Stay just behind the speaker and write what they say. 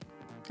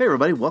Hey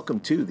everybody,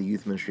 welcome to the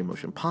Youth Ministry in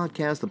Motion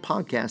podcast, the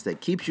podcast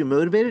that keeps you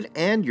motivated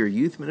and your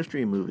youth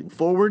ministry moving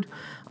forward.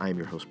 I am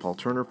your host, Paul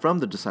Turner from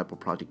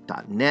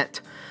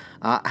thediscipleproject.net.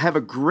 I have a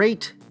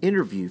great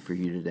interview for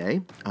you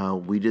today.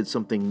 We did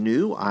something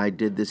new. I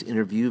did this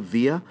interview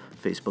via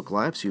Facebook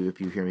Live. So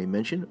if you hear me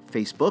mention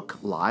Facebook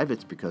Live,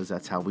 it's because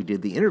that's how we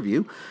did the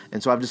interview.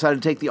 And so I've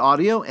decided to take the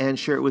audio and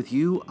share it with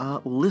you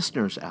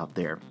listeners out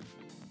there.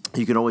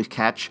 You can always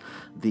catch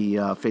the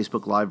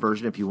Facebook Live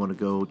version if you want to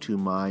go to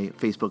my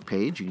Facebook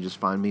page. You can just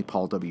find me,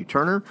 Paul W.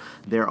 Turner,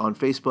 there on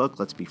Facebook.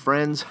 Let's be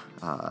friends,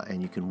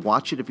 and you can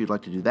watch it if you'd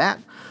like to do that,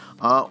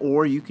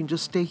 or you can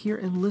just stay here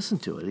and listen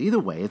to it. Either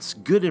way, it's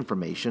good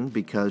information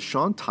because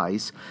Sean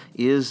Tice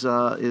is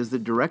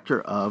the director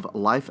of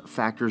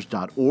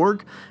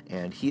lifefactors.org,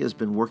 and he has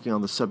been working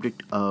on the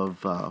subject of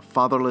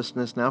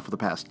fatherlessness now for the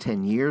past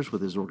 10 years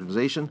with his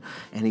organization,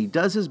 and he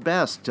does his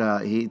best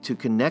to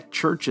connect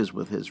churches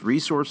with his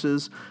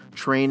resources,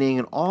 training,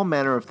 and all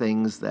manner of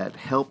things that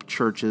help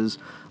churches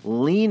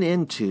lean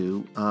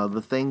into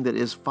the thing that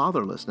is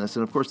fatherlessness.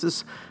 And of course,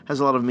 this has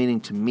a lot of meaning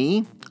to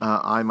me.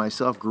 I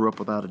myself grew up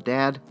without a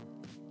dad.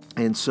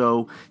 And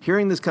so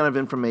hearing this kind of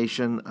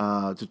information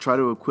to try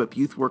to equip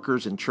youth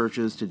workers and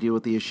churches to deal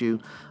with the issue,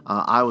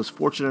 I was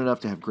fortunate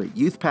enough to have great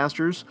youth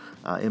pastors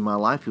in my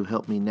life who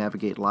helped me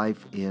navigate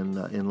life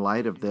in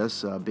light of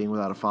this, being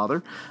without a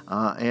father.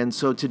 And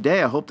so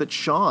today I hope that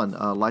Sean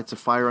lights a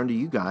fire under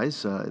you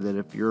guys, that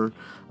if you're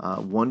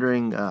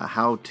wondering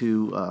how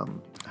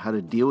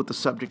to deal with the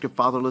subject of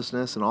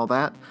fatherlessness and all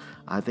that,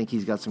 I think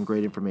he's got some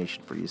great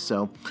information for you.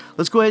 So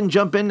let's go ahead and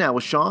jump in now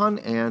with Sean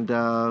and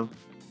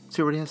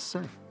see what he has to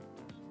say.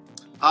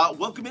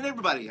 Welcome in,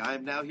 everybody. I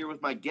am now here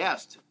with my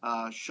guest,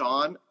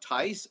 Sean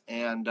Tice,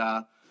 and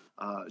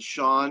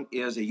Sean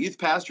is a youth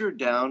pastor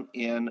down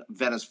in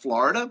Venice,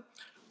 Florida,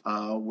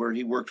 where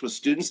he worked with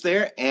students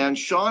there. And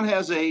Sean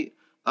has a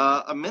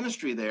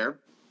ministry there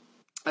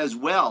as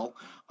well,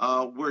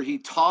 where he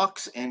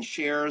talks and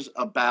shares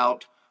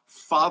about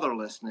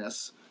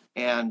fatherlessness.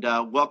 And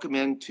welcome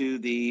into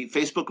the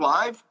Facebook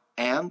Live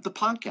and the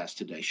podcast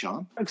today,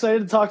 Sean. Excited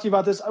to talk to you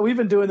about this. We've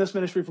been doing this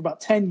ministry for about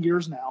 10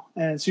 years now.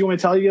 And so you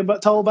want me to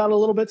tell about it a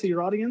little bit to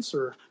your audience?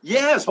 Or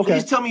Yes, okay.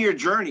 Please tell me your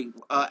journey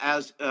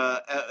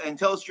and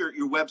tell us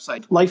your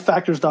website.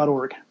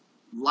 Lifefactors.org.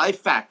 Life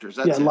Factors,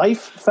 that's it.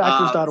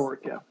 Lifefactors.org,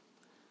 yeah.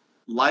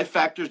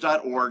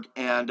 Lifefactors.org.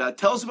 And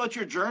tell us about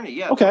your journey.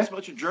 Yeah, okay. Tell us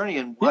about your journey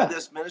and why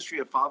this ministry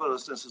of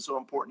fatherlessness is so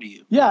important to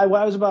you. Yeah, I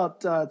was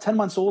about 10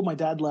 months old. My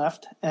dad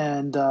left,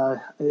 and I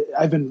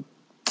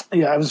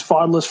was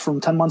fatherless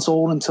from 10 months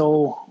old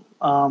until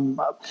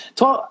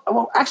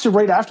actually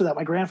right after that,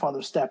 my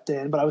grandfather stepped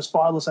in, but I was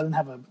fatherless. I didn't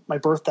have my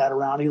birth dad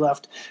around. He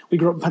left. We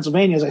grew up in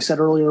Pennsylvania, as I said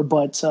earlier,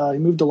 but he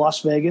moved to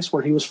Las Vegas,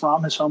 where he was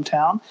from, his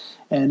hometown,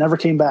 and never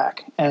came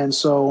back. And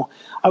so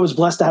I was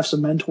blessed to have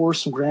some mentors,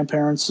 some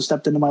grandparents who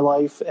stepped into my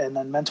life, and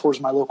then mentors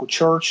in my local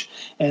church.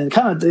 And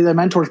kind of the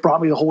mentors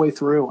brought me the whole way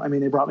through. I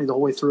mean, they brought me the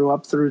whole way through,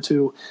 up through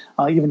to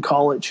even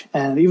college.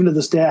 And even to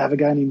this day, I have a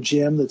guy named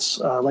Jim that's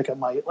like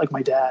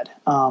my dad.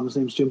 His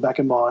name's Jim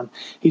Beckenbaugh, and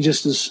he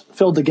just has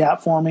filled the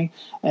gap for me.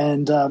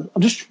 And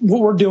what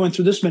we're doing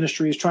through this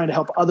ministry is trying to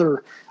help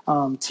other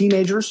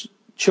teenagers,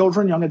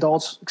 children, young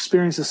adults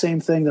experience the same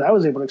thing that I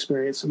was able to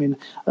experience. I mean,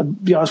 I'll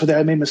be honest with you,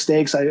 I made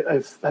mistakes.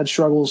 I've had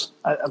struggles.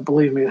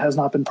 Believe me, it has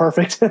not been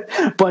perfect,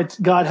 but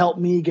God helped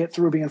me get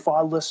through being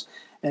fatherless.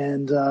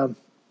 And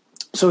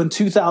so in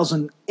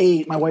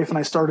 2008, my wife and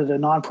I started a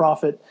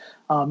nonprofit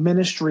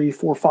ministry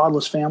for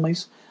fatherless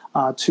families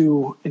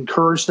to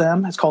encourage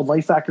them. It's called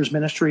Life Factors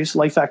Ministries,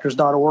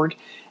 lifefactors.org.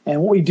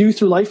 And what we do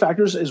through Life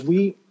Factors is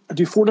we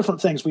do four different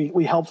things.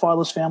 We help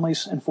fatherless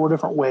families in four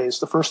different ways.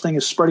 The first thing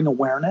is spreading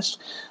awareness.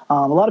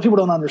 A lot of people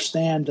don't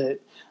understand that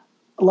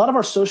a lot of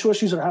our social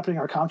issues that are happening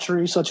in our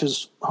country, such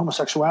as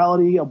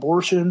homosexuality,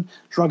 abortion,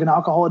 drug and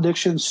alcohol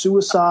addiction,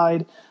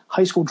 suicide,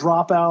 high school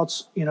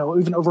dropouts,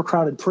 even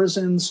overcrowded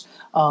prisons,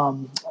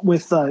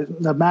 with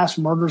the mass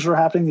murders that are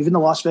happening, even the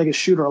Las Vegas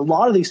shooter, a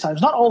lot of these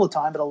times, not all the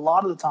time, but a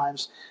lot of the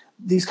times,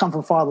 these come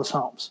from fatherless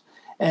homes.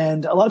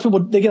 And a lot of people,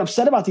 they get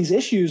upset about these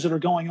issues that are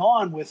going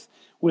on with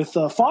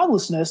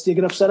fatherlessness. They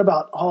get upset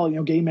about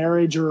gay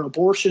marriage or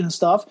abortion and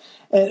stuff,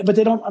 but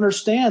they don't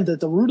understand that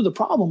the root of the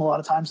problem a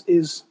lot of times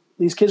is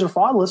these kids are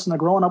fatherless and they're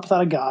growing up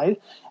without a guide.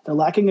 They're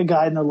lacking a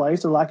guide in their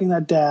life. They're lacking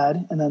that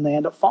dad, and then they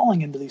end up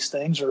falling into these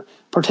things or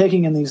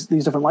partaking in these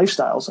different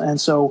lifestyles. And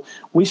so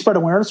we spread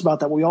awareness about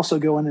that. We also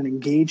go in and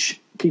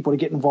engage people to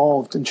get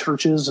involved in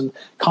churches and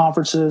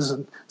conferences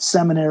and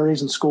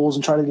seminaries and schools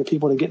and try to get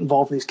people to get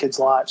involved in these kids'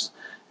 lives.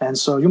 And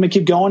so you want me to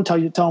keep going, tell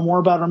them more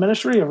about our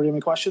ministry, or do you have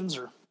any questions?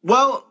 Or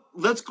Well,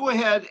 let's go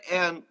ahead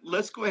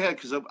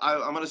because I'm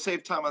going to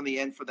save time on the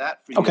end for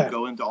that for you to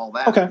go into all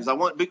that. Okay. Because I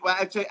want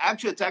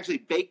it's actually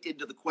baked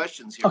into the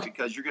questions here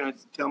because you're going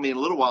to tell me in a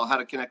little while how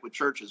to connect with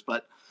churches.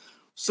 But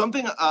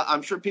something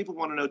I'm sure people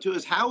want to know too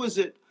is how is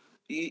it?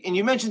 And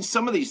you mentioned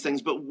some of these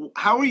things, but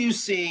how are you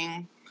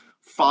seeing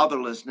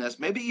fatherlessness,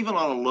 maybe even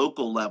on a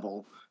local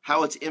level,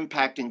 how it's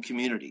impacting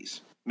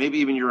communities? maybe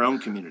even your own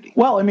community?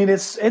 Well, I mean,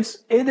 it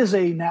is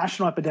a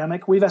national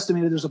epidemic. We've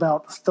estimated there's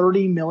about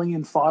 30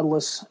 million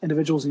fatherless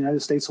individuals in the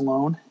United States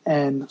alone,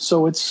 and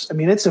so it's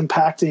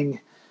impacting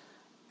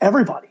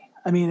everybody.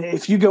 I mean,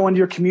 if you go into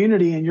your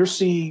community and you're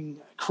seeing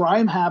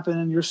crime happen,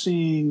 and you're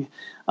seeing,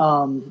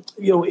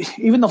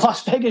 even the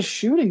Las Vegas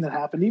shooting that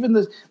happened, even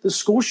the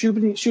school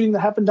shooting that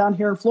happened down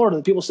here in Florida,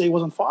 that people say he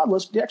wasn't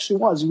fatherless, but he actually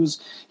was.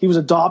 He was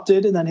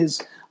adopted, and then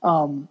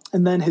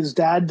his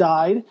dad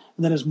died, and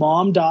then his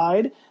mom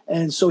died.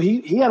 And so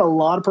he had a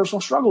lot of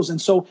personal struggles. And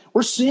so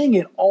we're seeing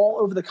it all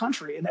over the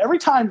country. And every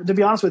time, to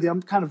be honest with you,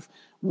 I'm kind of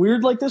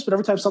weird like this, but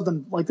every time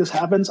something like this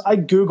happens, I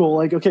Google,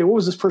 like, okay, what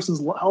was this person's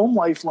home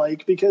life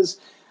like? Because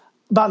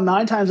about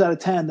 9 times out of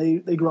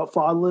 10, they grew up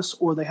fatherless,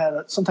 or they had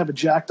some type of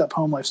jacked up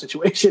home life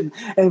situation.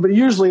 But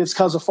usually it's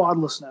because of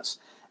fatherlessness.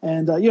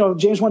 And,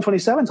 James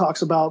 1:27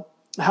 talks about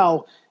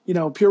how,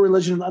 pure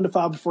religion and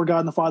undefiled before God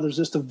and the Father is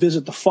this, to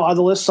visit the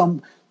fatherless.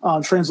 Some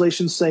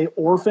translations say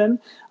orphan.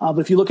 But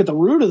if you look at the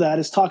root of that,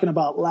 it's talking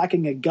about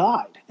lacking a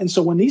guide. And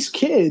so when these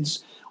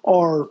kids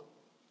are,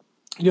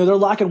 they're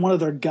lacking one of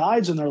their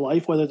guides in their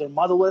life, whether they're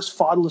motherless,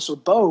 fatherless, or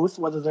both,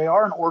 whether they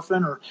are an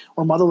orphan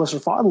or motherless or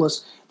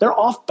fatherless, they're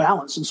off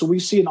balance. And so we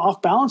see an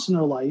off balance in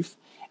their life.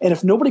 And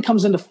if nobody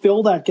comes in to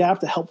fill that gap,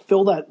 to help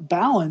fill that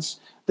balance,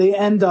 they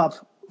end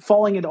up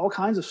falling into all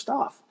kinds of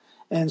stuff.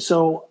 And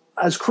so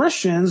as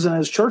Christians and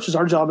as churches,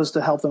 our job is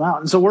to help them out.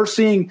 And so we're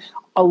seeing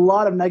a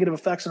lot of negative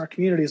effects in our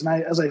communities.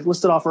 And as I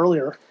listed off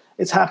earlier,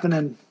 it's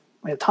happening.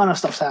 A ton of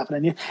stuff's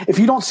happening. If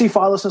you don't see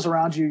fatherlessness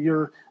around you,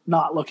 you're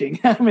not looking.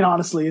 I mean,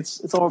 honestly, it's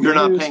all over. You're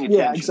not paying attention.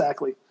 Yeah,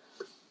 exactly.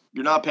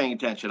 You're not paying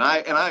attention.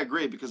 I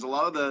agree, because a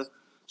lot of the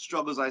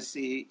struggles I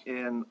see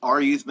in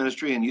our youth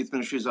ministry and youth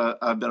ministries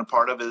I've been a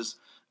part of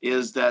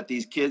is that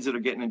these kids that are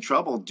getting in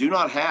trouble do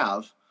not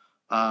have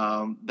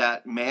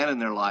that man in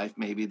their life,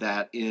 maybe,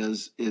 that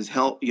is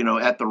help,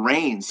 at the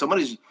reins.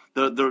 Somebody's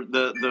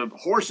the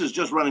horse is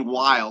just running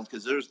wild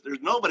because there's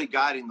nobody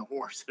guiding the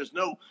horse.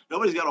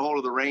 Nobody's got a hold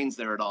of the reins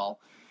there at all.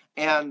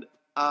 And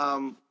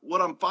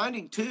what I'm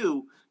finding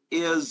too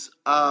is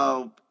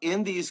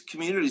in these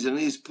communities, in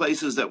these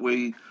places that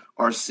we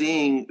are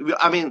seeing,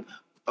 I mean,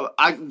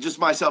 I just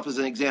myself as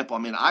an example. I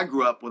mean, I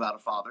grew up without a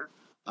father.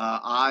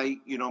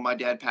 My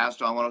dad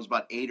passed on when I was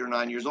about 8 or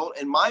 9 years old,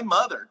 and my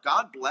mother,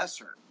 God bless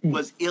her,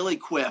 was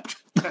ill-equipped.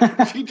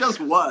 She just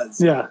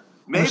was. Yeah.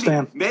 Maybe.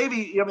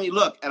 I mean,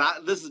 look, and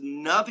this is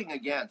nothing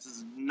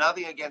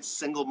against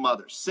single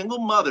mothers. Single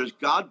mothers,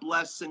 God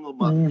bless single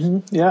mothers.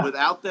 Mm-hmm. Yeah.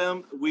 Without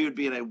them, we would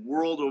be in a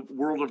world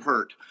of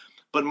hurt.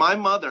 But my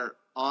mother,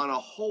 on a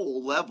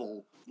whole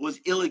level,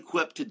 was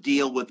ill-equipped to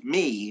deal with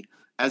me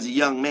as a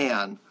young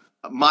man.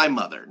 My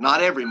mother,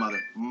 not every mother,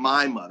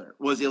 my mother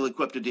was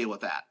ill-equipped to deal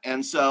with that.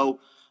 And so,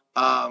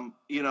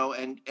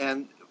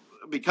 and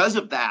because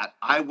of that,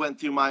 I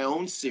went through my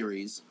own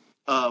series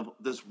of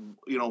this,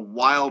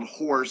 wild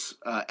horse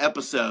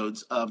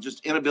episodes of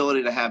just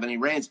inability to have any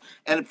reins.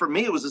 And for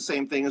me, it was the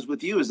same thing as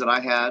with you, is that I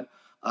had,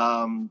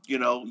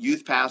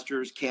 youth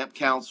pastors, camp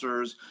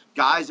counselors,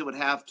 guys that would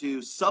have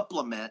to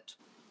supplement,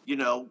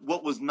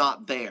 what was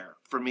not there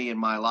for me in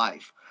my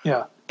life.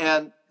 Yeah.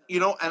 And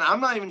I'm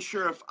not even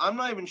sure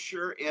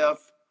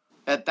if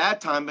at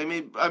that time,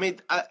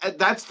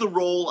 that's the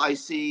role I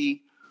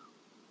see,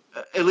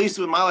 at least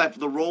in my life,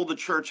 the role the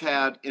church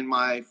had in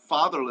my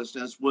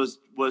fatherlessness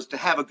was to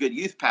have a good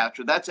youth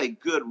pastor. That's a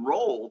good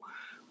role.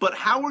 But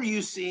how are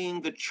you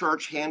seeing the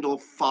church handle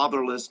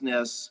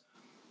fatherlessness?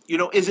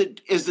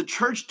 Is the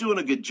church doing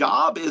a good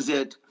job?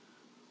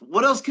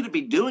 What else could it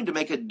be doing to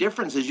make a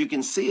difference as you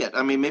can see it?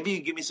 I mean, maybe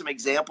you give me some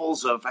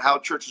examples of how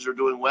churches are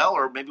doing well,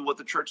 or maybe what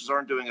the churches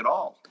aren't doing at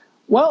all.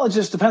 Well, it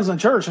just depends on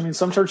church. I mean,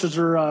 some churches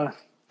are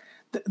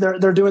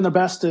they're doing their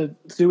best to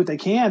do what they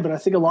can, but I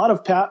think a lot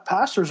of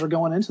pastors are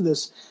going into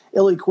this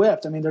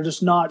ill-equipped. I mean, they're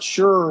just not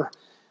sure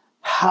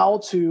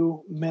how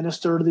to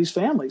minister to these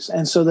families,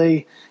 and so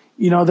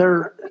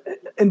they're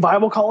in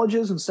Bible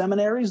colleges and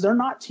seminaries, they're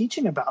not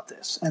teaching about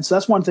this. And so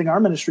that's one thing our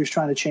ministry is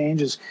trying to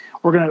change, is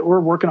we're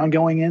working on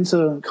going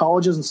into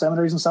colleges and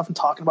seminaries and stuff and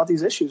talking about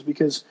these issues,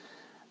 because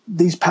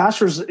these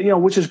pastors,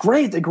 which is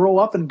great, they grow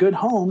up in good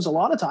homes a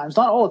lot of times,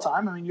 not all the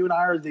time. I mean, you and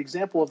I are the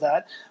example of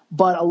that,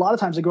 but a lot of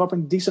times they grow up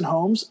in decent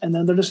homes, and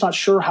then they're just not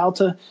sure how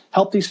to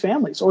help these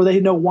families. Or they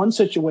know one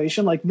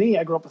situation, like me,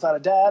 I grew up without a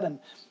dad, and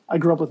I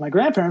grew up with my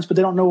grandparents, but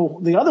they don't know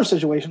the other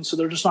situation, so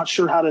they're just not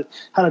sure how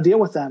to deal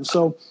with them.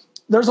 So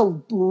there's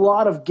a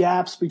lot of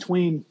gaps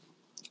between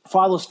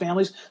fatherless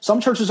families.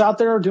 Some churches out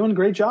there are doing a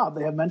great job.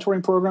 They have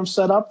mentoring programs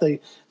set up. They're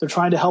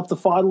trying to help the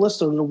fatherless.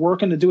 They're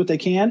working to do what they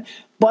can,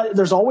 but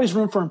there's always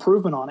room for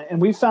improvement on it.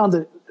 And we found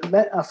that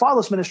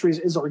fatherless ministries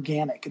is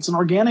organic. It's an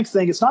organic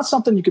thing. It's not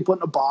something you can put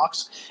in a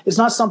box. It's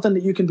not something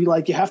that you can be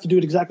like, you have to do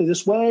it exactly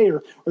this way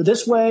or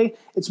this way.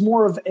 It's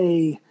more of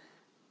a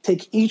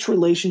take each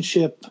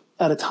relationship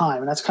at a time.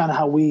 And that's kind of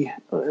how we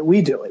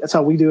do it. That's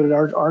how we do it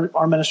at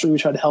our ministry. We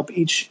try to help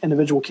each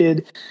individual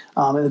kid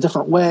in a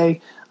different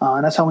way.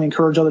 And that's how we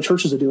encourage other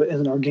churches to do it, in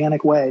an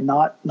organic way,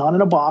 not in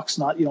a box.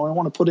 Not, I don't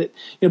want to put it,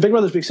 Big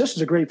Brothers Big Sisters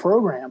is a great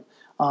program.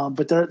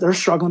 but they're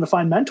struggling to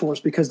find mentors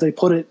because they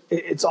put it.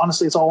 It's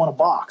honestly, it's all in a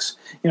box.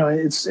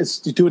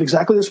 It's you do it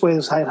exactly this way.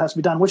 This is how it has to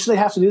be done. Which they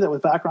have to do that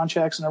with background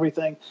checks and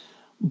everything.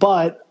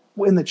 But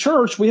in the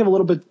church, we have a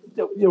little bit.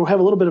 Have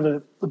a little bit of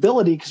an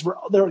ability because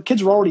their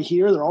kids are already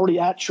here. They're already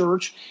at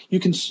church. You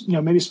can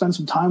maybe spend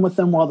some time with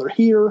them while they're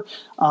here.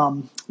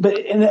 But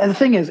the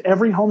thing is,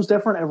 every home's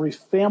different. Every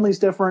family's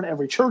different.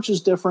 Every church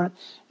is different.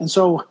 And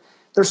so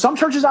there's some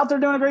churches out there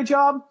doing a great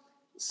job.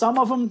 Some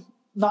of them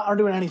aren't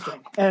doing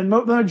anything, and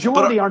the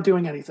majority aren't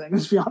doing anything.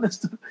 Let's be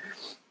honest.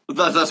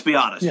 Let's be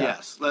honest. Yeah.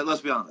 Yes,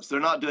 let's be honest. They're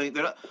not.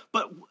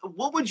 But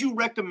what would you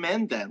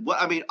recommend then?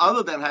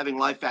 Other than having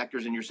Life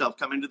Factors and yourself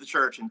come into the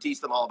church and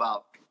teach them all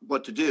about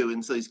what to do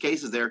in these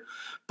cases there,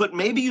 but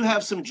maybe you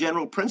have some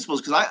general principles.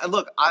 Because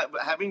I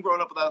having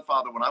grown up without a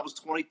father, when I was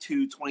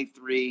 22,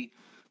 23,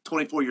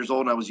 24 years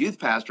old and I was youth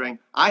pastoring,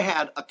 I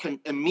had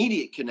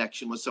immediate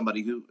connection with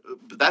somebody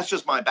but that's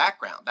just my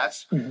background.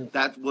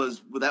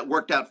 That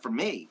worked out for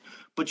me.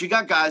 But you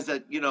got guys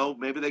that,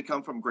 maybe they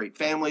come from great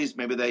families.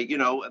 Maybe they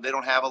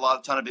don't have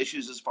a ton of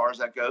issues as far as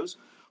that goes.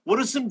 What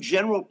are some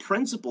general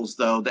principles,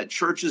 though, that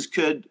churches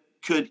could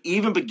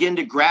even begin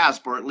to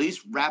grasp or at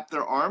least wrap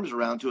their arms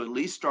around to at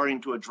least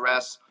starting to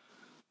address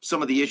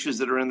some of the issues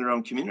that are in their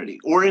own community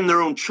or in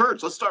their own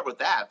church? Let's start with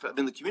that.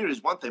 The community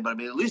is one thing, but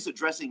at least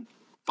addressing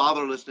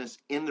fatherlessness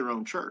in their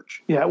own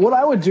church. Yeah, what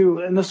I would do,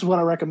 and this is what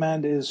I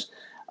recommend, is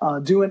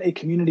doing a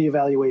community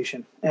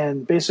evaluation.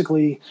 And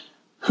basically,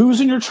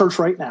 who's in your church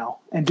right now,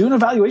 and do an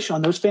evaluation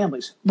on those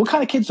families. What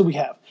kind of kids do we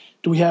have?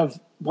 Do we have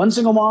one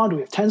single mom? Do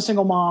we have 10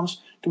 single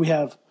moms? Do we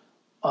have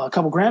a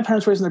couple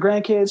grandparents raising their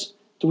grandkids?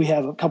 Do we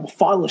have a couple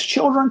fatherless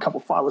children, a couple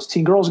fatherless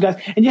teen girls and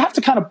guys? And you have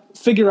to kind of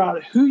figure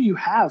out who you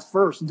have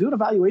first and do an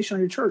evaluation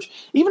on your church.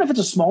 Even if it's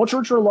a small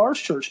church or a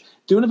large church,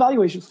 do an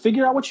evaluation,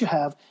 figure out what you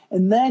have,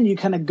 and then you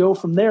kind of go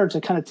from there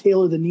to kind of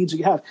tailor the needs that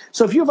you have.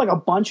 So if you have like a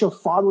bunch of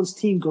fatherless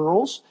teen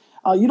girls,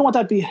 you don't want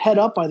that to be head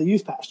up by the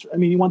youth pastor.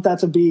 You want that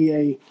to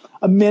be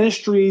a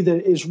ministry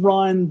that is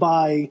run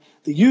by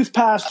the youth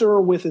pastor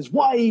with his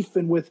wife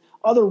and with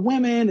other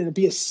women, and it'd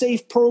be a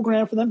safe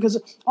program for them. Because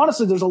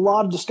honestly, there's a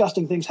lot of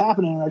disgusting things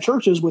happening in our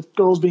churches with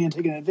girls being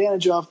taken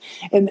advantage of.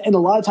 And a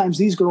lot of times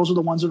these girls are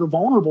the ones that are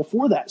vulnerable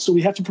for that. So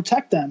we have to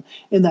protect them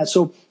in that.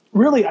 So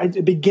really,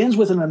 it begins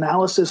with an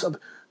analysis of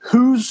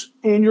who's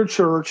in your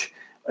church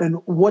and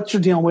what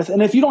you're dealing with.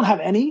 And if you don't have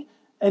any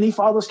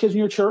fatherless kids in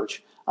your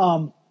church,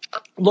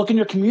 look in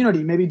your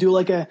community, maybe do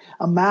like a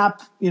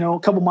map, a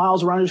couple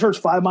miles around your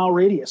church, 5-mile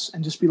radius,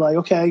 and just be like,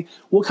 okay,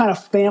 what kind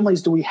of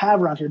families do we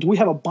have around here? Do we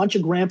have a bunch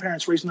of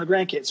grandparents raising their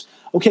grandkids?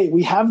 Okay,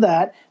 we have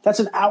that. That's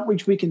an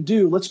outreach we can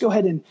do. Let's go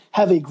ahead and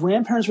have a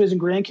grandparents raising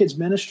grandkids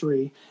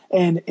ministry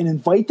and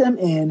invite them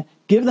in,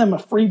 give them a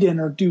free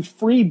dinner, do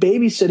free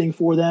babysitting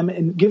for them,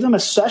 and give them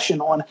a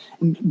session on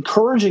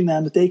encouraging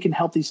them that they can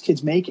help these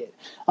kids make it.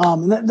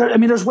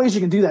 There's ways you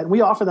can do that.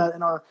 We offer that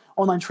in our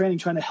online training,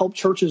 trying to help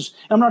churches.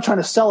 And I'm not trying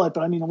to sell it,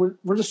 but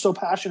we're just so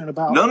passionate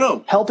about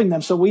helping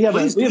them. So we have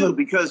please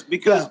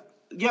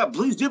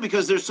do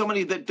because there's so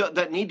many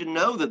that need to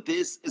know that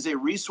this is a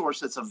resource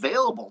that's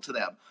available to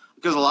them.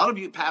 Because a lot of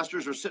you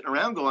pastors are sitting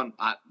around going,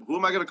 who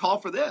am I going to call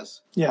for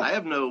this? Yeah. I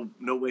have no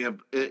way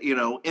of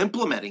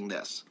implementing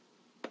this.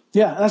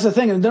 Yeah, that's the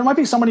thing. And there might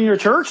be somebody in your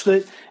church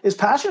that is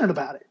passionate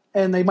about it,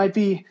 and they might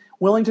be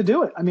willing to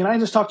do it. I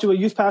just talked to a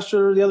youth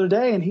pastor the other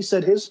day, and he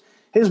said his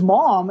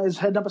mom is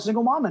heading up a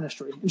single mom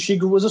ministry, and she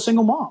was a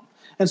single mom.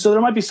 And so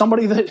there might be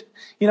somebody that,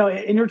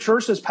 in your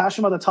church that's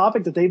passionate about the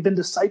topic, that they've been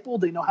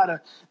discipled, they know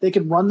they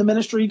can run the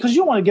ministry, because you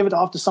don't want to give it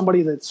off to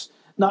somebody that's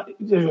not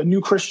a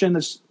new Christian,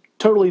 that's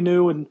totally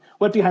new and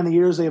wet behind the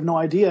ears. They have no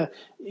idea.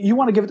 You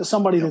want to give it to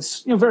somebody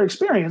that's, very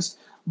experienced.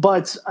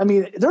 But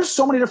there's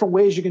so many different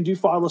ways you can do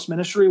fatherless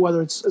ministry,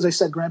 whether it's, as I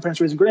said,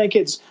 grandparents raising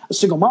grandkids, a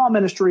single mom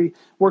ministry,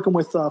 working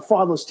with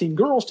fatherless teen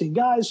girls, teen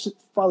guys,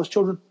 fatherless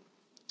children.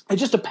 It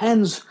just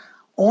depends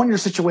on your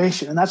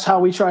situation. And that's how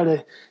we try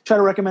to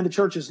recommend to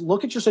churches: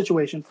 look at your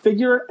situation,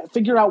 figure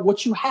out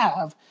what you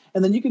have,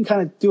 and then you can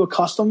kind of do a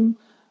custom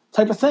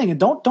type of thing. And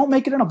don't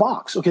make it in a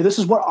box. Okay, this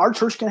is what our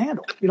church can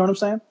handle. You know what I'm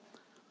saying?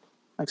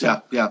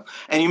 Yeah.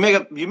 And you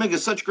make a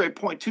such great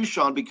point too,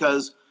 Sean,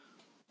 because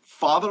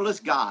fatherless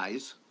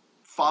guys,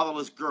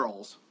 fatherless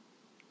girls,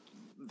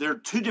 there are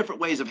two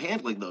different ways of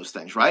handling those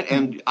things, right? Mm-hmm.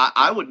 And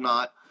I would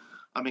not,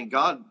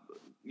 God,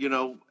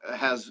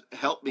 has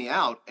helped me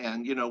out.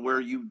 And, where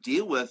you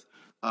deal with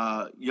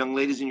young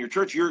ladies in your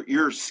church,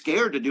 you're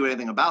scared to do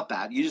anything about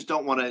that. You just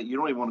don't want to, you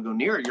don't even want to go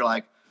near it. You're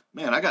like,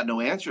 man, I got no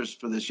answers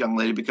for this young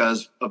lady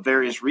because of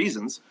various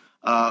reasons.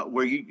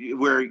 Where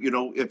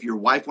if your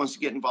wife wants to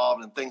get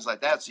involved and things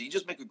like that. So you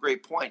just make a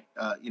great point.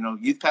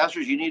 Youth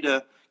pastors, you need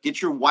to get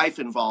your wife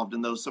involved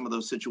in some of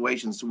those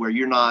situations to where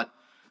you're not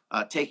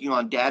taking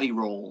on daddy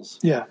roles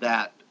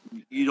that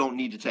you don't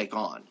need to take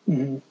on.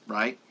 Mm-hmm.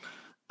 Right.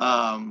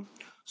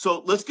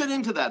 So let's get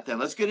into that then.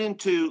 Let's get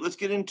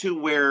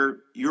into where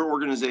your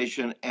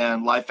organization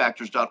and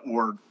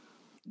lifefactors.org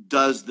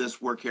does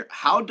this work here.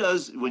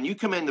 When you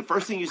come in, the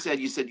first thing you said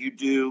you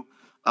do,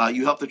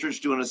 you help the church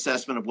do an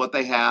assessment of what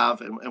they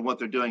have and what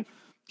they're doing.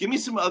 Give me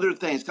some other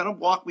things. Kind of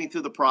walk me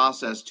through the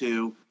process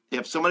to,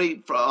 if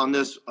somebody on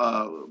this,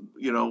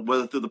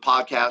 whether through the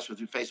podcast or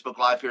through Facebook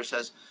Live here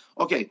says,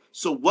 okay,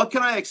 so what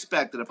can I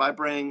expect that if I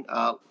bring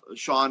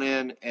Sean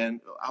in,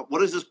 and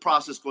what is this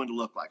process going to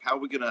look like? How are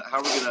we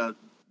gonna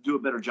do a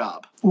better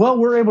job? Well,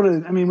 we're able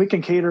to, we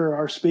can cater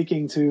our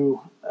speaking to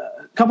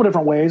a couple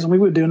different ways, and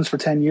we've been doing this for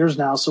 10 years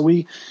now. So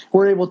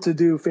we're able to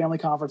do family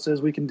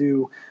conferences. We can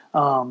do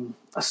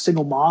a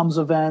single moms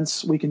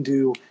events. We can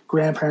do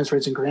grandparents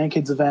raising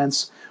grandkids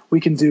events.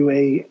 We can do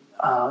a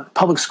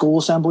public school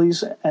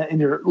assemblies in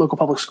your local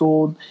public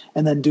school,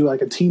 and then do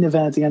like a teen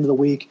event at the end of the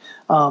week,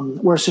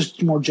 where it's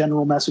just more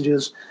general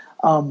messages.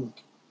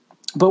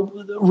 But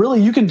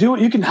really, you can do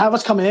it. You can have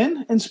us come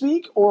in and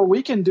speak, or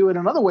we can do it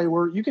another way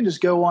where you can just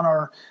go on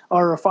our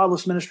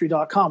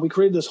fatherlessministry.com. We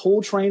created this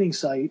whole training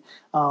site,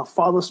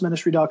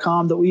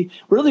 fatherlessministry.com, that we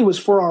really was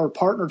for our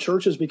partner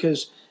churches,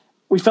 because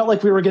we felt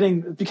like we were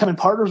becoming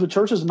partners with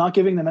churches and not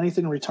giving them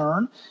anything in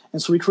return.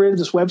 And so we created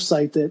this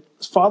website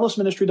that's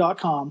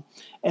fatherlessministry.com,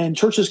 and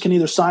churches can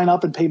either sign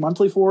up and pay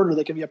monthly for it, or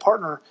they can be a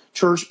partner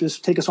church,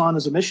 just take us on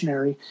as a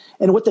missionary.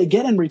 And what they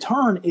get in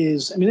return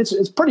is,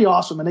 it's pretty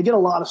awesome. And they get a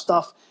lot of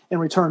stuff in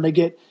return. They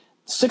get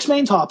 6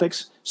 main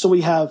topics. So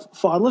we have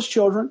fatherless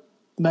children,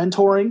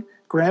 mentoring,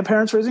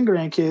 grandparents raising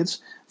grandkids,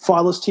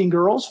 fatherless teen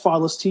girls,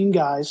 fatherless teen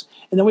guys.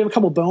 And then we have a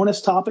couple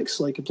bonus topics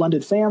like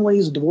blended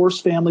families,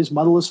 divorced families,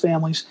 motherless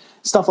families,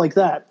 stuff like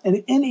that.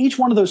 And in each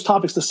one of those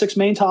topics, the 6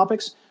 main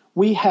topics,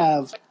 we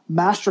have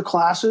master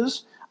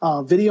classes,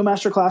 video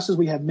master classes.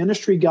 We have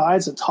ministry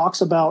guides that talks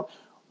about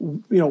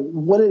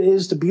what it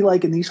is to be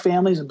like in these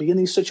families and be in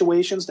these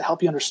situations, to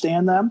help you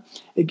understand them.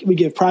 We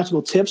give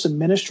practical tips in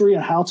ministry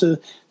on how to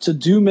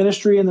do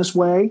ministry in this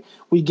way.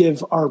 We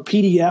give our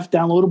PDF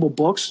downloadable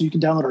books, so you can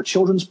download our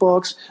children's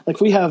books.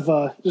 Like we have,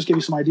 just give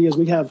you some ideas.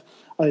 We have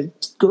a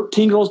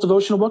teen girls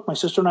devotional book my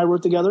sister and I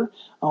wrote together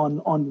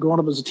on growing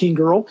up as a teen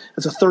girl.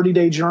 It's a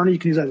 30-day journey. You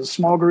can use that as a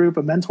small group,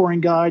 a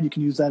mentoring guide. You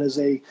can use that as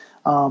a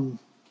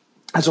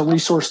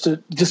resource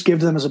to just give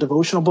to them as a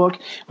devotional book.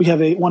 We have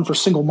one for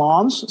single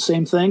moms,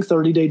 same thing,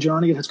 30-day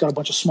journey. It's got a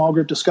bunch of small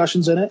group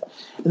discussions in it.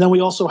 And then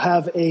we also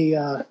have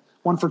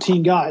one for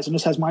teen guys, and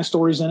this has my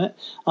stories in it.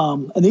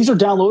 And these are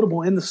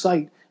downloadable in the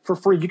site for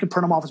free. You can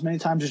print them off as many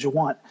times as you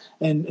want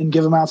and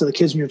give them out to the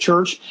kids in your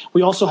church.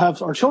 We also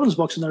have our children's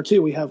books in there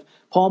too. We have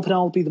Paul and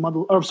Penelope,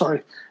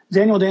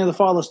 Daniel and Dana, the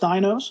Fatherless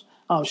Dinos.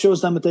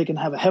 Shows them that they can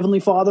have a heavenly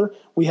father.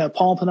 We have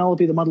Paul and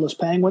Penelope, the motherless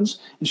penguins,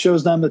 and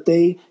shows them that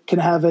they can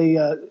have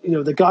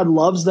that God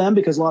loves them,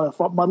 because a lot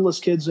of motherless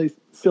kids, they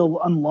feel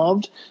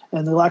unloved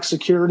and they lack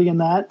security in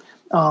that.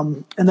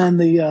 And then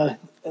the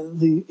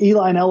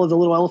Eli and Ella, the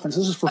little elephants.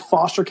 This is for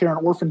foster care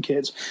and orphan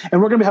kids. And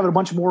we're going to be having a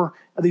bunch more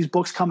of these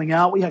books coming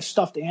out. We have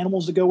stuffed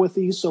animals that go with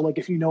these. So like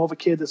if you know of a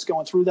kid that's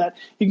going through that,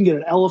 you can get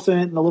an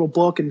elephant and a little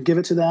book and give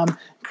it to them,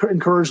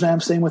 encourage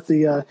them. Same with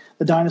the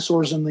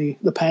dinosaurs and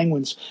the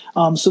penguins.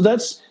 So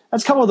that's a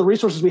couple of the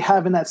resources we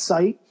have in that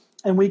site.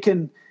 And we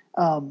can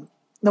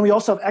then we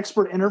also have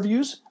expert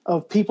interviews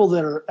of people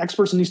that are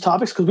experts in these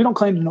topics, because we don't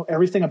claim to know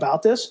everything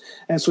about this.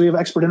 And so we have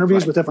expert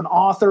interviews with different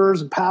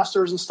authors and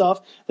pastors and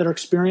stuff that are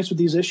experienced with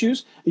these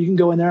issues. You can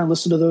go in there and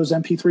listen to those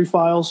MP3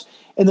 files.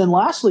 And then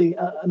lastly,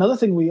 another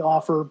thing we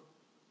offer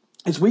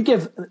is we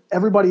give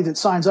everybody that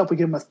signs up, we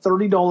give them a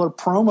 $30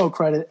 promo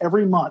credit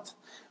every month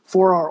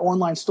for our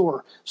online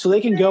store. So they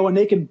can go and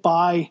they can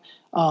buy,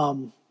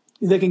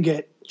 they can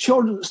get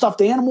children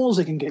stuffed animals,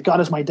 they can get God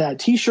Is My Dad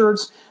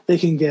t-shirts, they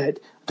can get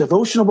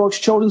devotional books,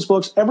 children's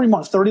books, every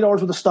month, $30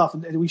 worth of stuff,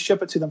 and we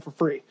ship it to them for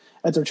free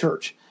at their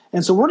church.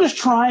 And so we're just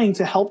trying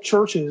to help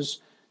churches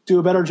do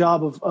a better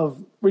job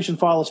of reaching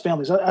fatherless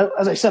families.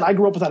 As I said, I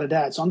grew up without a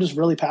dad, so I'm just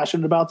really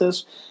passionate about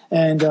this.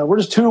 And we're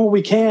just doing what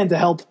we can to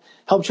help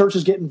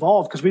churches get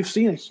involved, because we've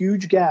seen a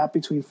huge gap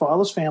between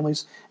fatherless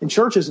families and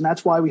churches, and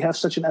that's why we have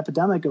such an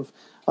epidemic of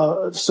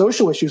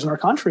social issues in our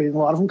country, and a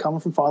lot of them coming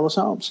from fatherless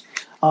homes.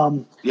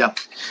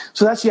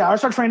 So that's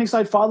our training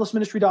site,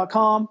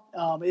 fatherlessministry.com.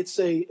 It's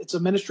a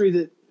ministry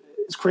that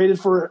is created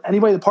for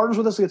anybody that partners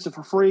with us, gets it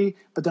for free,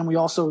 but then we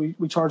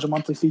charge a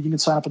monthly fee. You can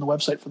sign up on the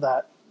website for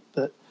that.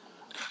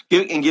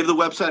 Give the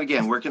website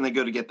again. Where can they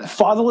go to get that?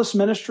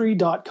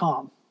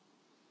 Fatherlessministry.com.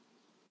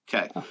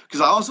 Okay.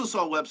 Because I also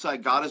saw a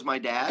website, God Is My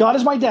Dad. God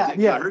Is My Dad.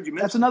 Yeah. I heard you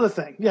mention that's another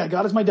thing. Yeah.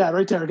 God Is My Dad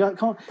right there.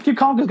 Keep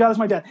calling, because God Is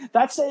My Dad.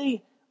 That's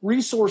a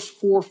resource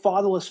for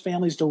fatherless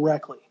families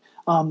directly.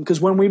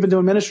 Because when we've been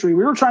doing ministry,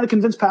 we were trying to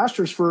convince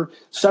pastors for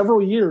several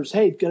years,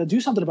 hey, got to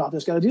do something about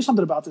this,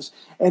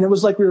 And it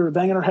was like we were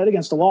banging our head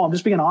against the wall. I'm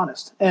just being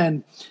honest.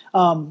 And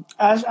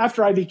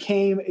after I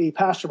became a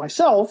pastor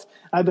myself,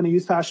 I've been a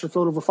youth pastor for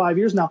a little over 5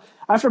 years now.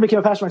 After I became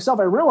a pastor myself,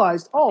 I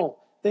realized,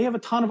 they have a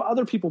ton of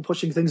other people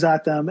pushing things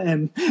at them.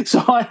 And so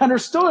I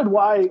understood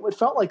why it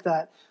felt like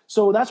that.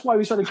 So that's why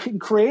we started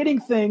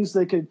creating things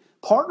that could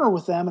partner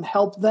with them and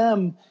help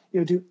them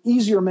do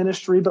easier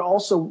ministry, but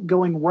also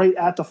going right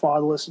at the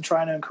fatherless and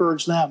trying to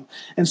encourage them.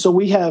 And so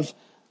we have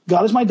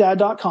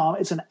godismydad.com.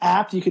 It's an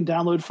app you can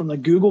download from the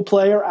Google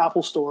Play or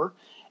Apple Store.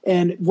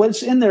 And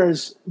what's in there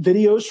is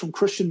videos from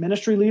Christian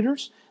ministry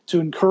leaders to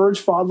encourage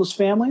fatherless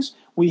families.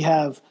 We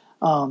have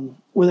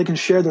where they can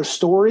share their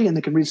story and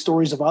they can read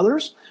stories of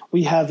others.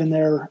 We have in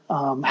there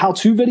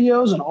how-to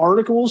videos and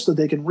articles that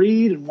they can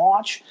read and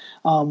watch.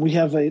 We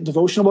have a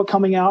devotional book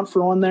coming out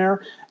for on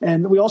there.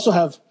 And we also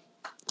have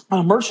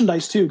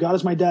merchandise too. God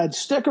is My Dad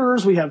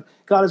stickers. We have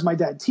God is My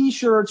Dad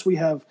t-shirts. We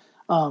have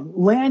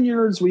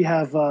lanyards. We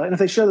have, and if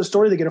they share the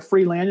story, they get a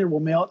free lanyard. We'll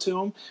mail it to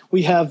them.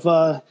 We have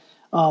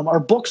our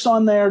books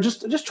on there.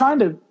 Just trying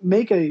to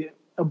make a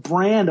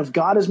brand of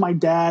God is my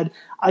dad.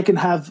 I can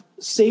have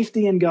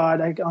safety in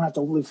God. I don't have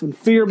to live in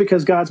fear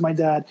because God's my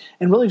dad,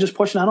 and really just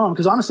pushing that on.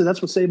 Because honestly,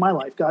 that's what saved my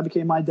life. God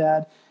became my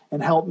dad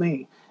and helped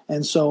me.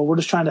 And so we're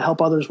just trying to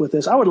help others with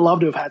this. I would love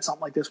to have had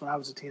something like this when I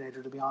was a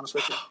teenager, to be honest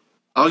with you.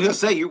 I was going to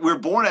say, we're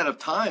born out of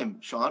time,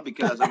 Sean,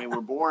 because I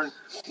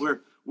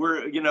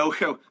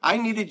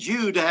needed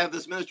you to have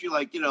this ministry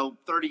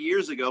 30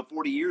 years ago,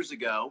 40 years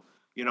ago,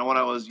 when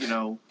I was,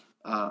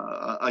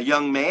 a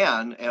young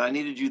man, and I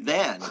needed you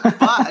then.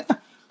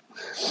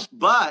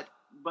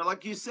 But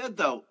like you said,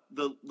 though,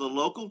 the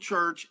local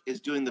church is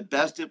doing the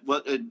best at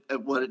what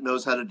it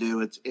knows how to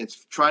do.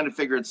 It's trying to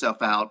figure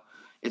itself out.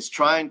 It's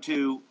trying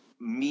to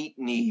meet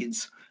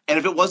needs. And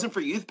if it wasn't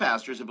for youth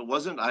pastors,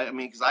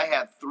 because I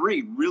had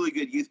 3 really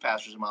good youth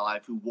pastors in my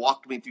life who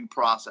walked me through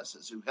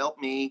processes, who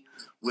helped me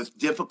with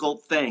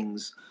difficult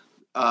things,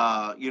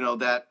 that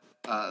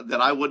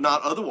I would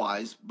not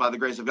otherwise, by the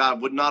grace of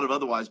God, would not have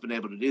otherwise been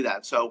able to do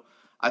that. So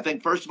I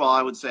think, first of all,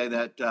 I would say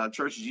that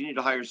churches, you need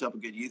to hire yourself a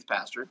good youth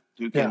pastor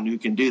who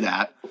can do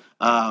that.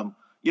 I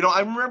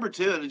remember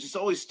too, and it just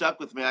always stuck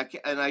with me. I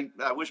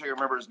wish I could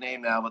remember his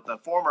name now, but the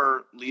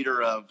former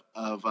leader of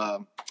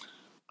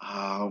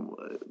I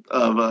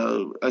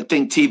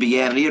think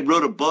TBN, and he had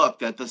wrote a book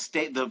that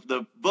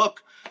the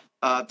book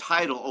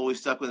title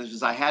always stuck with us,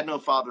 is I Had No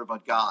Father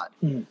But God.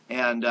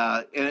 And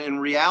in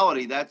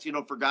reality, that's,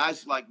 for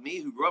guys like me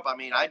who grew up,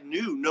 I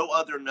knew no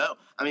other.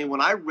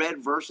 When I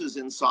read verses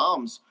in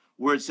Psalms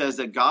where it says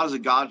that God is a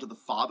God to the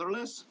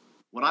fatherless,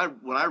 when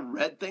I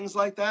read things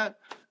like that,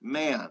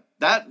 man,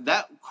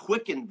 that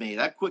quickened me.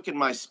 That quickened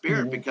my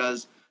spirit,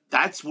 because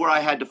that's where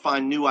I had to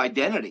find new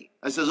identity.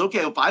 I says,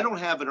 okay, if I don't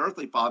have an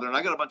earthly father and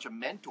I got a bunch of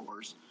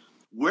mentors,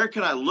 where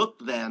can I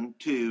look then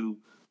to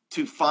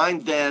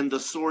find then the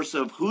source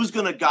of who's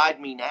going to guide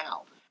me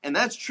now? And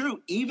that's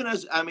true. Even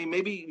as,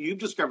 maybe you've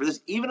discovered this,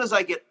 even as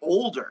I get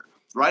older,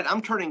 right?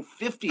 I'm turning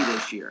 50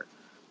 this year,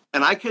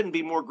 and I couldn't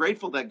be more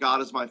grateful that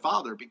God is my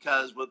father,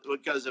 because there's,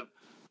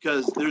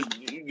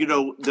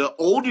 the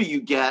older you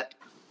get,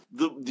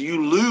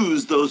 you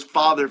lose those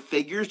father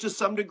figures to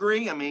some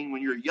degree.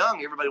 When you're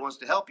young, everybody wants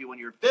to help you. When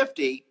you're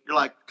 50, you're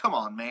like, come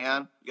on,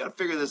 man, you got to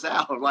figure this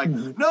out.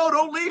 No,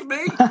 don't leave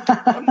me.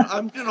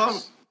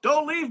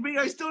 Don't leave me.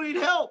 I still need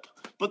help.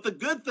 But the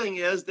good thing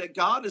is that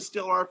God is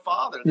still our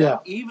father.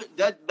 Even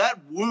that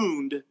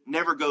wound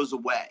never goes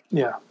away.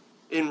 Yeah.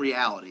 In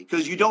reality,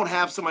 because you don't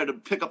have somebody to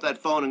pick up that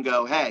phone and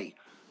go, hey,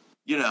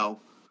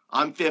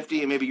 I'm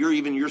 50 and maybe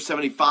you're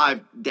 75,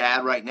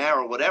 Dad, right now,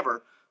 or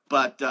whatever.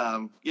 But,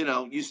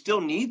 you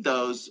still need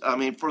those,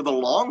 for the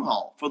long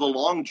haul, for the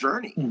long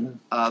journey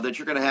that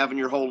you're going to have in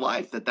your whole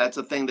life, that's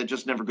a thing that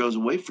just never goes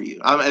away for you.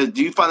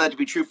 Do you find that to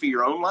be true for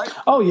your own life?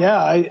 Oh,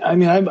 yeah.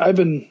 I've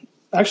been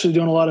actually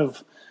doing a lot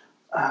of,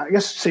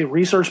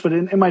 research, but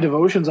in my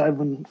devotions, I've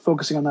been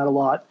focusing on that a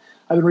lot.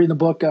 I've been reading the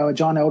book,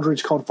 John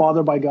Eldredge, called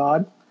Father by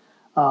God.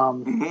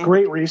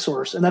 Great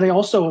resource. And then there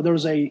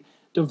was a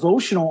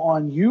devotional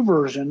on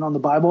YouVersion on the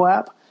Bible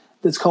app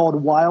that's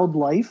called Wild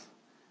Life.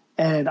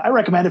 And I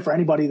recommend it for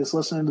anybody that's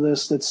listening to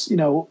this, that's,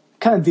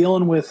 kind of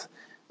dealing with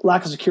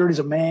lack of security as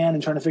a man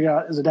and trying to figure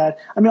out as a dad.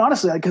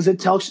 honestly, because it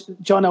tells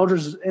John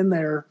Eldredge in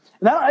there.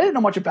 And I didn't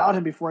know much about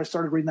him before I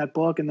started reading that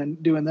book and then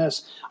doing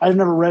this. I've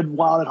never read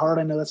Wild at Heart.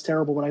 I know that's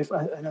terrible, but I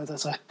know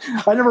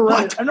I never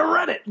read it. I never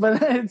read it, but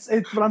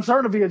but I'm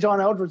starting to be a John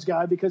Eldredge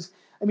guy, because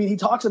he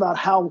talks about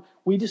how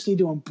we just need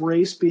to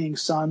embrace being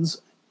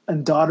sons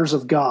and daughters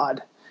of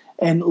God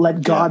and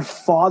let God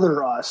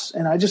father us.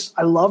 And I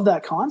love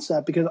that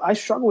concept, because I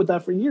struggled with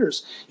that for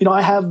years.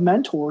 I have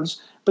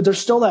mentors, but there's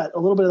still a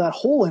little bit of that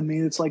hole in me.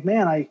 It's like,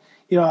 man, I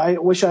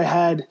wish I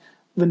had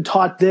been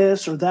taught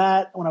this or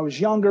that when I was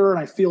younger, and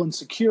I feel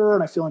insecure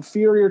and I feel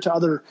inferior to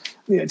other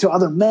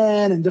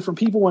men and different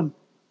people. And,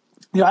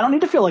 I don't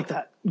need to feel like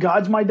that.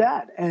 God's my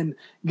dad, and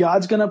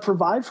God's going to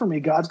provide for me.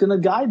 God's going to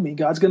guide me.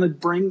 God's going to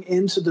bring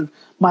into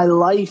my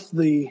life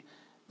the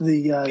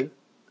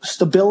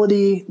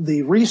stability,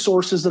 the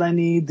resources that I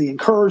need, the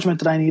encouragement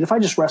that I need, if I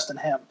just rest in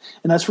him.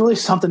 And that's really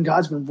something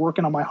God's been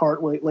working on my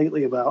heart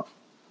lately about.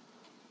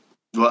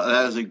 Well,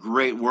 that is a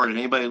great word. And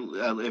anybody,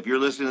 if you're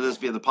listening to this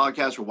via the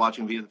podcast or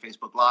watching via the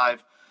Facebook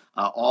Live,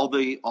 all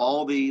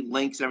the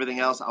links and everything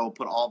else, I will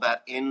put all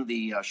that in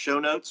the show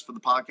notes for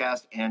the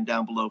podcast and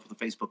down below for the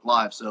Facebook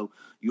Live. So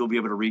you'll be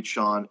able to reach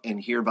Sean and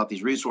hear about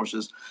these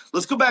resources.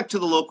 Let's go back to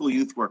the local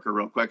youth worker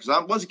real quick.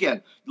 Because once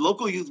again,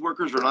 local youth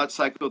workers are not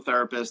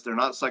psychotherapists. They're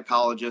not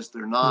psychologists.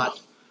 They're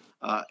not.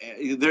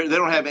 They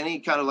don't have any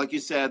kind of, like you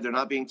said, they're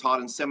not being taught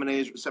in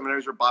seminaries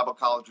or Bible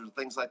colleges or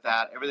things like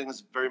that. Everything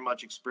is very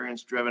much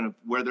experience driven of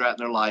where they're at in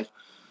their life.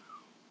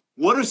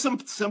 What are some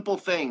simple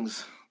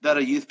things that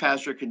a youth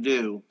pastor can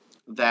do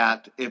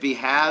that if he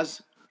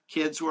has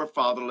kids who are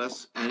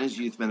fatherless in his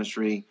youth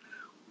ministry,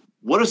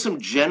 what are some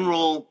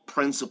general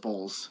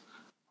principles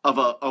of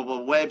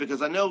a way?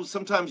 Because I know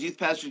sometimes youth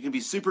pastors can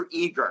be super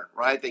eager,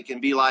 right? They can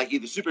be like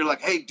either super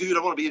like, hey, dude,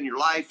 I want to be in your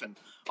life and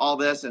all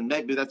this. And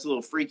maybe that's a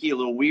little freaky, a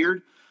little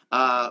weird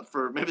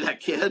for maybe that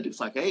kid. It's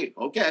like, hey,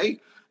 okay.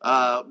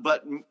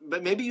 But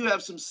maybe you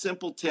have some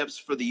simple tips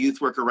for the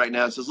youth worker right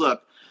now. It says,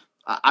 look,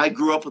 I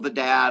grew up with a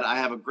dad. I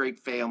have a great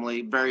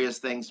family, various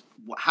things.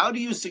 How do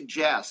you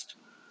suggest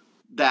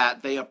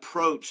that they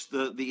approach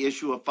the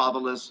issue of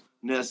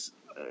fatherlessness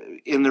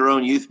in their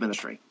own youth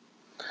ministry?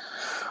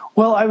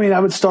 Well, I mean, I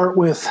would start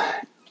with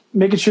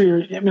making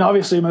sure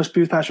obviously most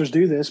youth pastors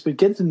do this, but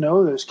get to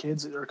know those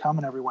kids that are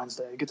coming every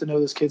Wednesday. Get to know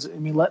those kids. I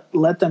mean,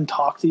 let them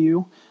talk to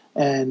you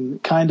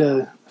and kind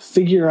of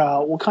figure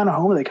out what kind of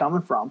home are they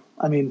coming from.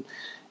 I mean,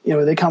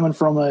 are they coming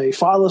from a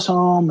fatherless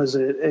home? Is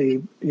it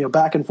a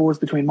back and forth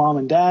between mom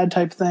and dad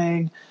type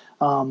thing?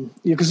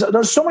 Because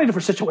there's so many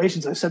different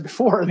situations. I said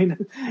before. I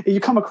mean,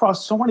 you come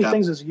across so many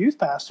things as a youth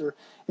pastor,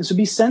 and so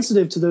be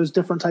sensitive to those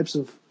different types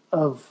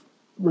of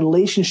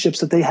relationships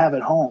that they have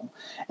at home,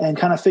 and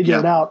kind of figure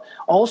it out.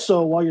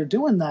 Also, while you're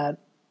doing that,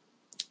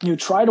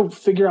 try to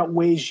figure out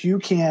ways you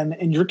can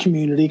in your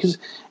community, because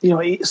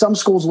some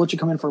schools will let you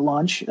come in for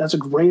lunch. That's a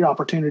great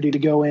opportunity to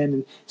go in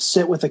and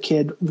sit with a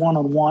kid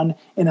one-on-one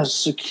in a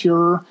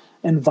secure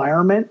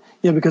environment,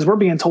 because we're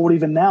being told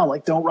even now,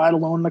 like, don't ride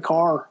alone in the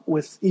car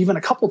with even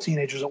a couple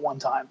teenagers at one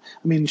time.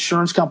 I mean,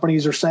 insurance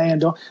companies are saying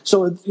don't.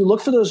 So you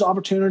look for those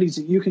opportunities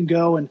that you can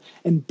go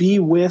and be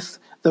with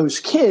those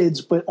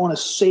kids, but on a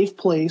safe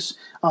place.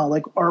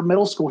 Like our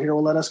middle school here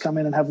will let us come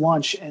in and have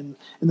lunch in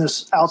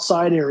this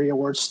outside area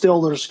where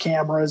there's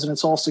cameras and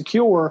it's all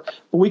secure,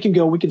 but we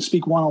can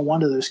speak one-on-one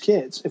to those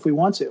kids if we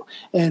want to.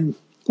 And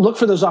look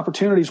for those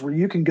opportunities where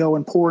you can go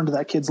and pour into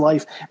that kid's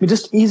life. I mean,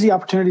 just easy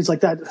opportunities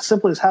like that, as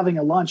simple as having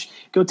a lunch.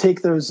 Go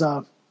take those,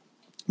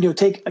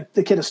 take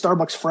the kid a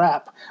Starbucks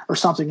frap or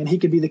something, and he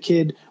could be the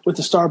kid with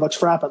the Starbucks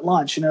frap at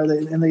lunch,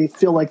 and they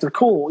feel like they're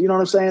cool. You know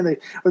what I'm saying?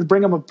 Or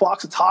bring them a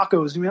box of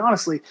tacos. I mean,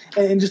 honestly,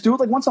 and just do it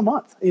like once a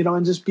month,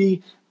 and just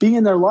be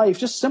in their life.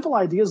 Just simple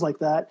ideas like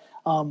that.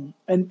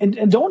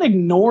 And don't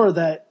ignore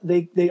that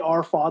they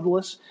are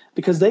fatherless,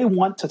 because they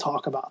want to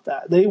talk about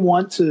that. They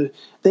want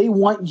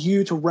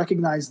you to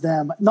recognize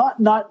them,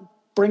 not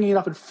bringing it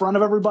up in front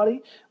of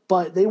everybody,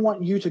 but they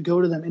want you to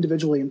go to them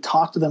individually and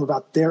talk to them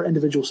about their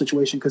individual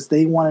situation, because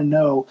they want to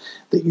know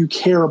that you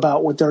care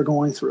about what they're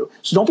going through.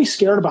 So don't be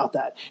scared about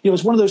that.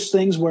 It's one of those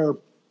things where,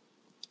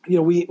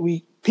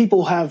 we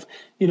people have,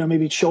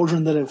 maybe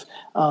children that have,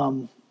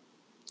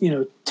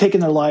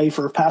 taken their life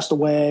or have passed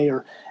away,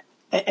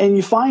 and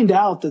you find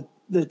out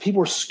that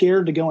people are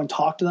scared to go and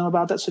talk to them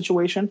about that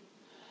situation.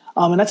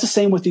 And that's the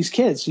same with these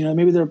kids.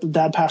 Maybe their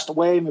dad passed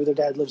away. Maybe their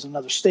dad lives in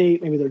another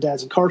state. Maybe their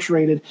dad's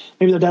incarcerated.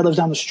 Maybe their dad lives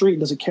down the street and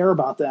doesn't care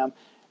about them.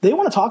 They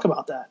want to talk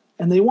about that,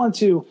 and they want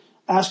to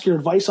ask your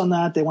advice on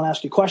that. They want to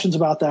ask you questions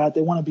about that.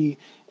 They want to be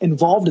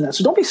involved in that.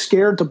 So don't be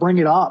scared to bring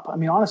it up. I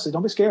mean, honestly,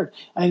 don't be scared,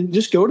 and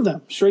just go to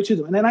them, straight to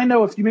them. And then I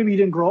know if you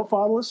didn't grow up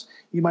fatherless,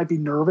 you might be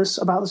nervous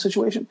about the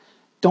situation.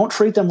 Don't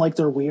treat them like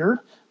they're weird,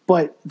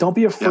 but don't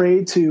be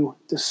afraid to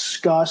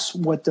discuss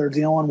what they're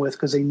dealing with,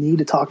 because they need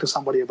to talk to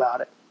somebody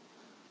about it.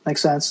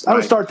 Makes sense? I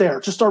would start there.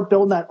 Just start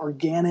building that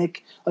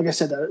organic, like I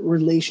said, that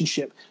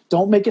relationship.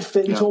 Don't make it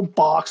fit into a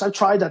box. I've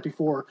tried that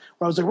before,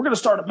 where I was like, we're going to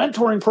start a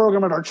mentoring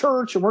program at our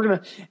church, and we're going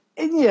to –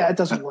 it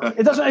doesn't work.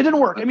 It didn't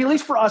work. I mean, at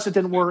least for us, it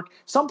didn't work.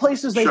 Some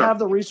places, they have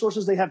the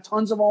resources. They have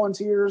tons of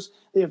volunteers.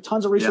 They have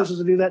tons of resources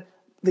to do that.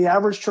 The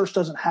average church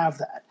doesn't have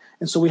that,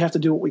 and so we have to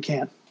do what we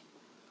can.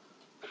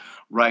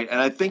 Right,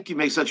 and I think you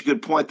make such a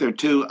good point there,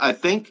 too. I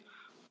think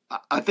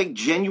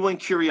genuine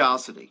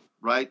curiosity –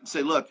 right?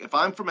 Say, look, if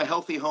I'm from a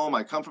healthy home,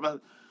 I come from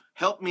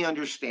help me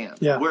understand.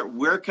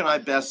 Where can I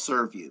best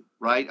serve you?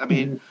 Right? I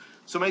mean,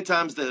 so many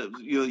times the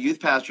youth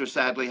pastor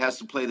sadly has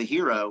to play the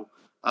hero,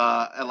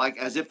 like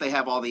as if they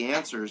have all the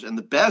answers. And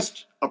the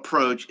best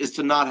approach is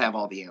to not have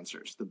all the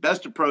answers. The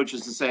best approach is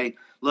to say,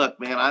 look,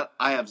 man,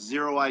 I have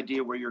zero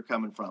idea where you're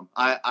coming from.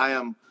 I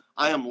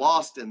am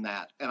lost in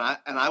that, and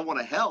I want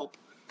to help.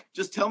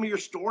 Just tell me your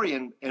story,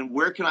 and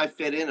where can I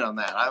fit in on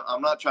that?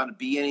 I'm not trying to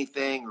be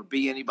anything or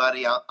be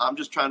anybody. I'm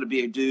just trying to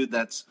be a dude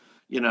that's,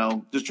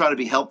 just trying to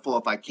be helpful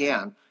if I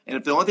can. And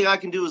if the only thing I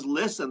can do is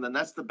listen, then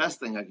that's the best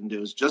thing I can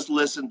do, is just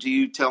listen to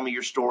you tell me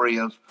your story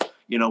of,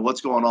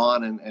 what's going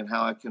on and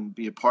how I can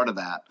be a part of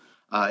that,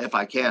 if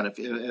I can,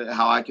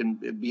 how I can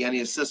be any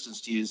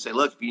assistance to you. Say,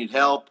 look, if you need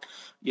help,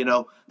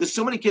 there's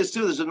so many kids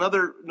too. There's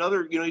another,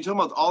 you're talking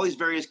about all these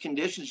various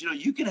conditions.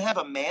 You can have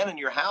a man in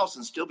your house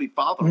and still be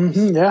fatherless.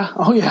 Mm-hmm, yeah.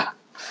 Oh yeah.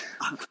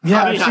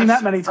 Yeah. I've seen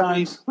that many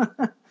times.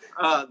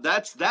 I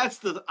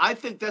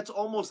think that's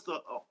almost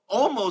the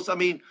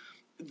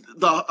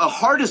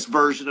hardest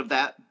version of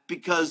that,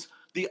 because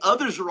the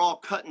others are all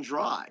cut and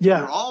dry.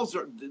 Yeah.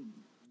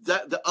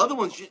 The other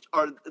ones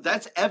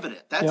that's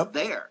evident. That's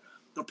there.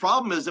 The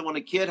problem is that when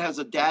a kid has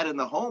a dad in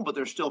the home, but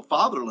they're still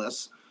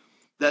fatherless,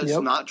 that's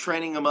not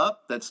training them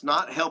up, that's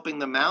not helping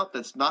them out,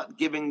 that's not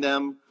giving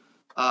them,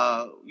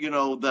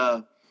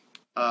 the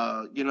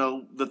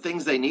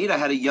things they need. I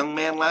had a young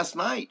man last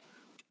night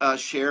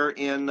share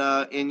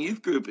in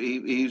youth group.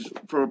 He's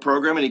from a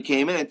program, and he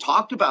came in and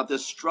talked about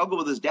this struggle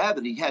with his dad,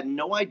 that he had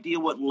no idea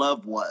what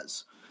love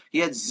was. He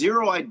had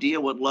zero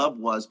idea what love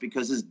was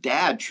because his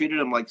dad treated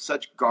him like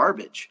such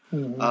garbage.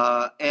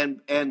 Mm-hmm.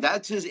 And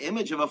that's his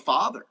image of a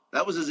father.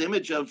 That was his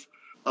image of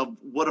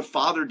what a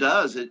father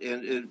does.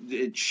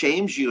 It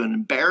shames you and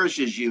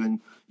embarrasses you,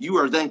 and you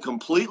are then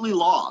completely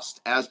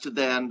lost as to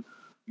then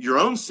your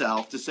own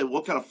self to say,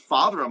 what kind of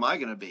father am I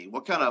going to be?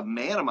 What kind of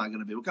man am I going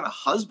to be? What kind of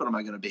husband am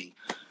I going to be?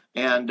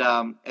 And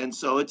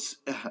so it's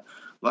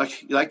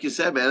like you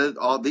said, man,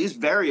 all these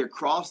vary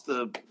across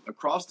the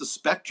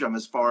spectrum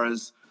as far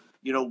as,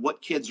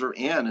 what kids are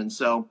in. And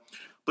so,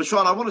 but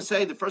Sean, I want to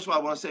say that, first of all,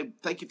 I want to say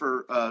thank you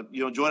for,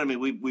 joining me.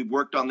 We've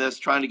worked on this,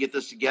 trying to get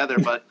this together,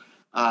 but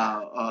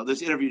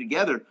this interview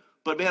together.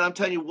 But man, I'm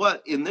telling you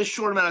what, in this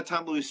short amount of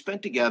time that we've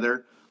spent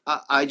together,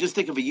 I just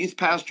think if a youth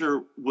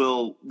pastor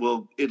will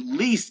at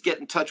least get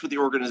in touch with the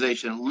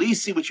organization, at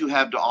least see what you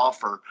have to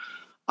offer.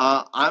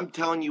 I'm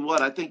telling you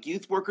what, I think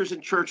youth workers in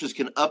churches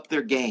can up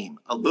their game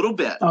a little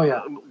bit. Oh,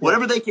 yeah.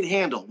 Whatever they can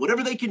handle,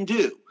 whatever they can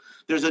do.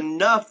 There's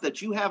enough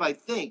that you have, I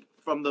think,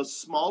 from the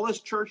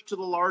smallest church to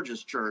the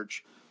largest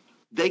church,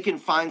 they can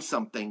find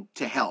something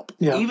to help.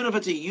 Yeah. Even if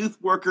it's a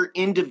youth worker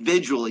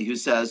individually who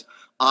says,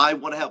 I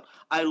want to help.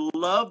 I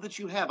love that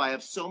I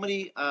have so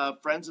many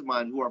friends of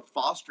mine who are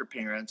foster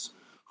parents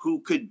who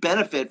could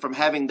benefit from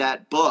having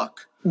that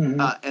book. Mm-hmm.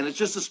 And it's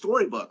just a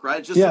storybook, right?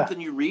 It's just something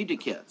you read to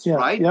kids,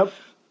 right? Yep.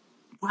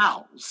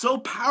 Wow, so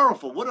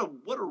powerful. What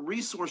a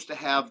resource to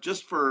have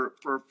just for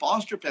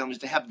foster families,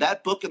 to have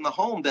that book in the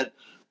home, that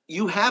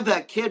you have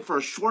that kid for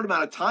a short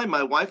amount of time.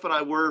 My wife and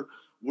I were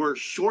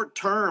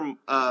short-term,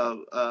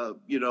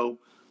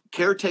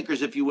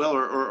 caretakers, if you will,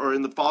 or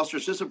in the foster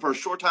system for a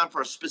short time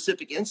for a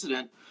specific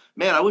incident.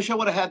 Man, I wish I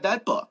would have had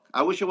that book.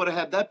 I wish I would have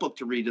had that book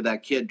to read to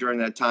that kid during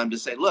that time to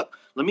say, look,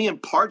 let me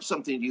impart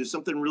something to you,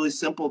 something really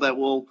simple that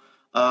will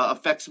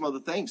affect some other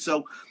things.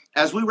 So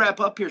as we wrap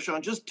up here,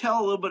 Sean, just tell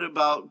a little bit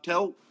about,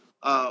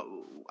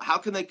 how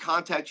can they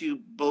contact you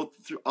both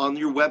on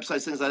your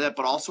website, things like that,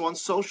 but also on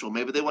social?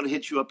 Maybe they want to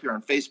hit you up here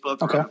on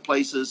Facebook or other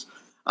places,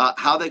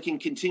 how they can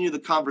continue the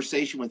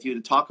conversation with you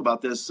to talk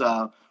about this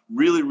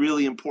really,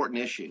 really important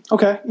issue.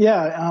 Okay.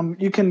 Yeah.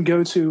 You can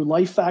go to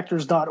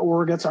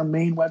lifefactors.org. That's our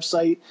main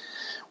website.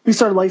 We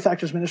started Life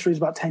Factors Ministries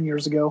about 10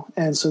 years ago.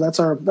 And so that's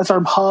our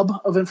hub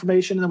of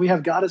information. And then we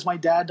have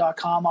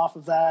godismydad.com off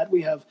of that.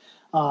 We have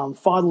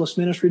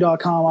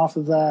fatherlessministry.com off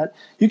of that.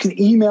 You can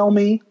email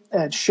me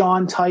at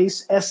Sean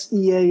Tice,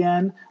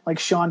 SEAN, like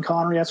Sean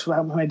Connery. That's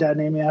what my dad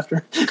named me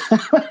after.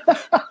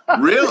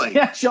 Really?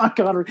 Yeah, Sean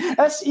Connery.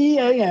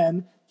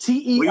 SEAN.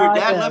 TEIS. Well, your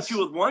dad left you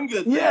with one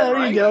good thing. Yeah, there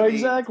right? you go.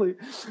 Exactly.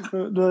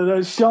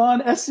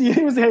 Sean, SEAN,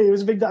 he was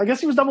a big, I guess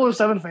he was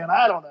 007 fan.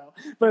 I don't know.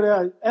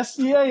 But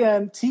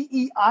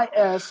SEANTEIS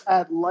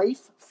at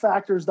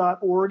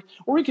lifefactors.org.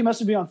 Or you can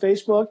message me on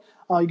Facebook.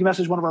 You can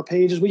message one of our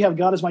pages. We have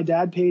God is My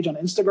Dad page on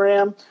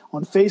Instagram,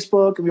 on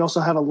Facebook. And we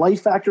also have a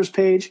Life Factors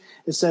page.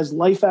 It says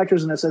Life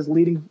Factors, and it says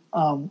leading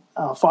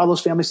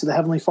fatherless families to the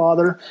Heavenly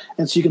Father.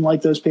 And so you can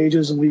like those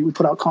pages, and we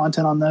put out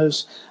content on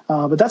those.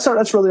 But that's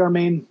really our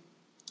main.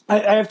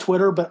 I have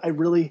Twitter, but I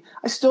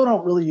still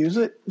don't really use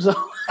it. So,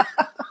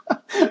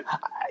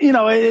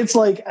 it's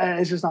like,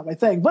 it's just not my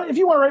thing. But if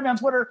you want to write me on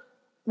Twitter,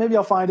 maybe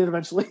I'll find it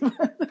eventually.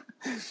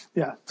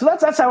 Yeah. So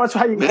that's how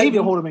you can get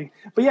a hold of me.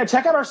 But yeah,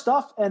 check out our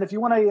stuff. And if you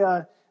want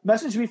to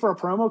message me for a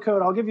promo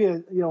code, I'll give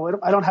you,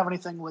 I don't have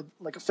anything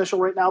like official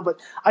right now, but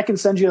I can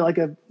send you like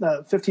a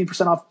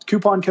 15% off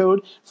coupon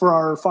code for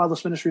our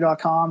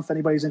fatherlessministry.com. If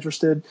anybody's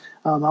interested,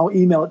 I'll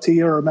email it to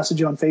you or message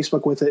you on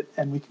Facebook with it,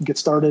 and we can get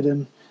started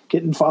and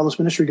getting Fatherless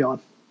Ministry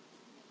going.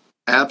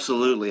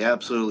 Absolutely.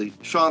 Absolutely.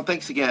 Sean,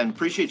 thanks again.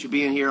 Appreciate you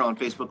being here on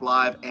Facebook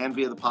Live and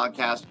via the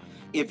podcast.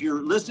 If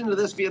you're listening to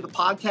this via the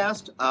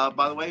podcast,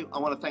 by the way, I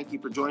want to thank you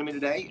for joining me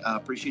today.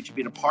 Appreciate you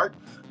being a part.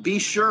 Be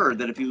sure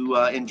that if you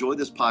enjoy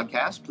this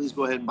podcast, please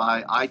go ahead and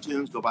buy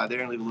iTunes. Go by there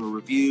and leave a little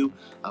review.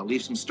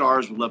 Leave some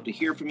stars. We'd love to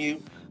hear from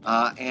you.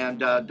 And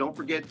don't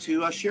forget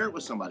to share it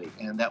with somebody.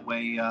 And that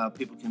way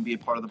people can be a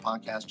part of the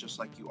podcast just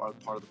like you are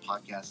part of the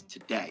podcast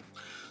today.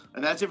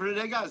 And that's it for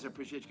today, guys. I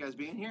appreciate you guys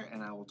being here,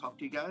 and I will talk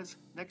to you guys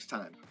next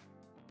time.